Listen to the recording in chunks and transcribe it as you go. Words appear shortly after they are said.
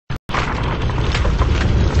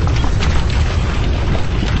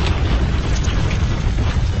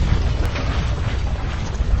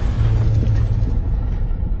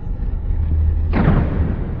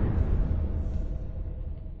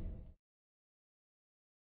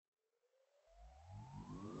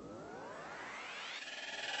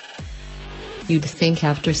You'd think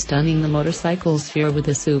after stunning the motorcycle sphere with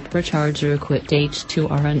the supercharger-equipped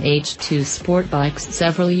H2R and H2 sport bikes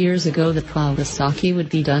several years ago that Kawasaki would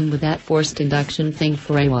be done with that forced induction thing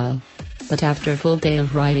for a while. But after a full day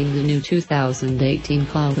of riding the new 2018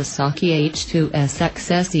 Kawasaki H2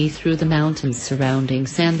 SE through the mountains surrounding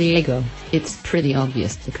San Diego, it's pretty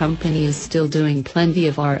obvious the company is still doing plenty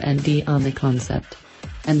of R&D on the concept.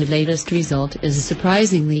 And the latest result is a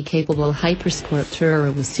surprisingly capable hypersport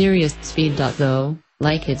tourer with serious speed. Though,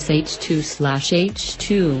 like its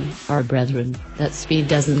H2/H2, our brethren, that speed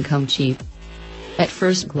doesn't come cheap. At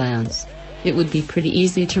first glance, it would be pretty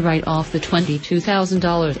easy to write off the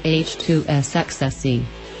 $22,000 H2 SE.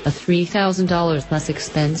 A $3,000 less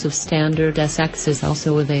expensive standard SX is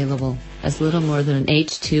also available, as little more than an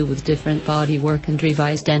H2 with different bodywork and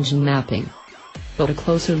revised engine mapping. But a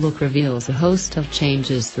closer look reveals a host of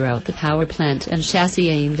changes throughout the powerplant and chassis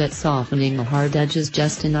aimed at softening the hard edges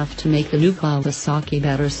just enough to make the new Kawasaki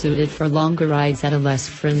better suited for longer rides at a less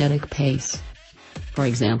frenetic pace. For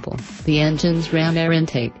example, the engine's ram air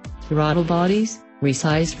intake, throttle bodies,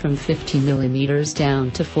 resized from 50mm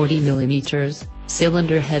down to 40mm,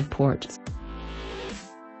 cylinder head ports,